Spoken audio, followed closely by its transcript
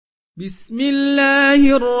بسم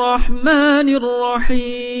الله الرحمن الرحيم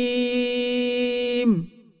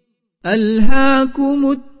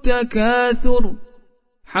ألهاكم التكاثر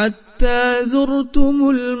حتى زرتم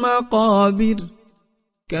المقابر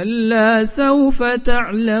كلا سوف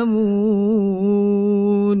تعلمون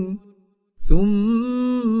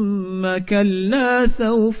ثم كلا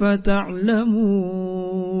سوف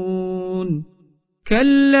تعلمون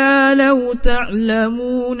كلا لو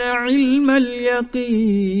تعلمون علم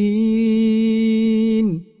اليقين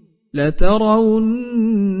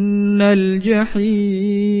لترون الجحيم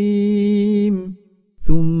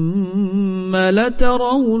ثم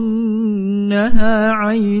لترونها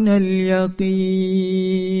عين اليقين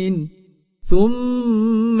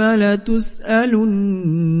ثم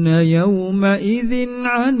لتسألن يومئذ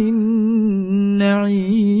عن النعيم